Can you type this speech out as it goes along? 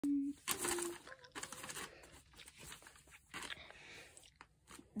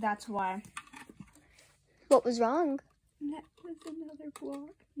That's why. What was wrong? That was another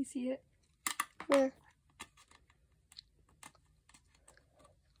block. You see it? Where?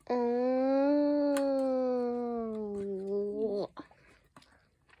 Oh.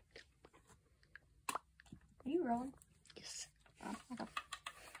 Are you rolling? Yes. Oh, okay.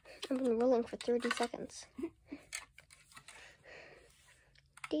 I've been rolling for 30 seconds.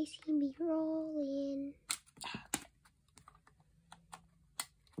 They see me rolling.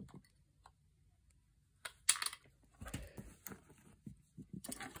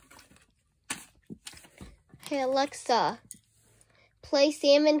 Hey Alexa, play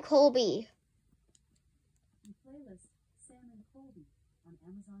Sam and Colby. Playlist Sam and Colby on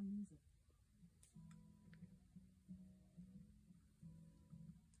Amazon Music.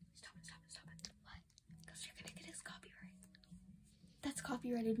 Stop it. Why? Because you're gonna get his copyright. That's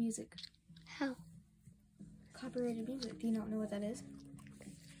copyrighted music. How? Copyrighted music. Do you not know what that is?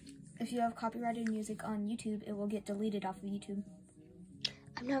 If you have copyrighted music on YouTube, it will get deleted off of YouTube.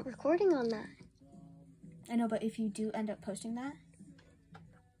 I'm not recording on that. I know, but if you do end up posting that,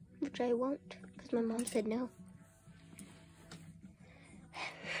 Which I won't, because my mom said no.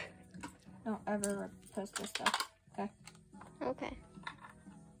 don't ever post this stuff. Okay? Okay.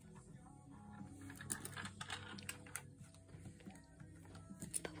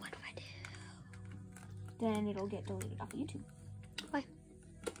 But what do I do? Then it'll get deleted off of YouTube. Why?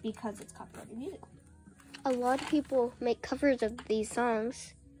 Because it's copyrighted music. A lot of people make covers of these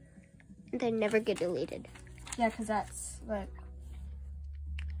songs, and they never get deleted. Yeah, because that's, like,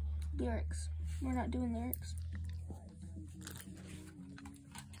 lyrics. We're not doing lyrics.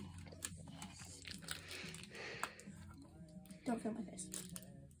 Don't film my face.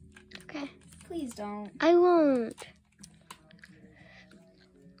 Okay. Please don't. I won't.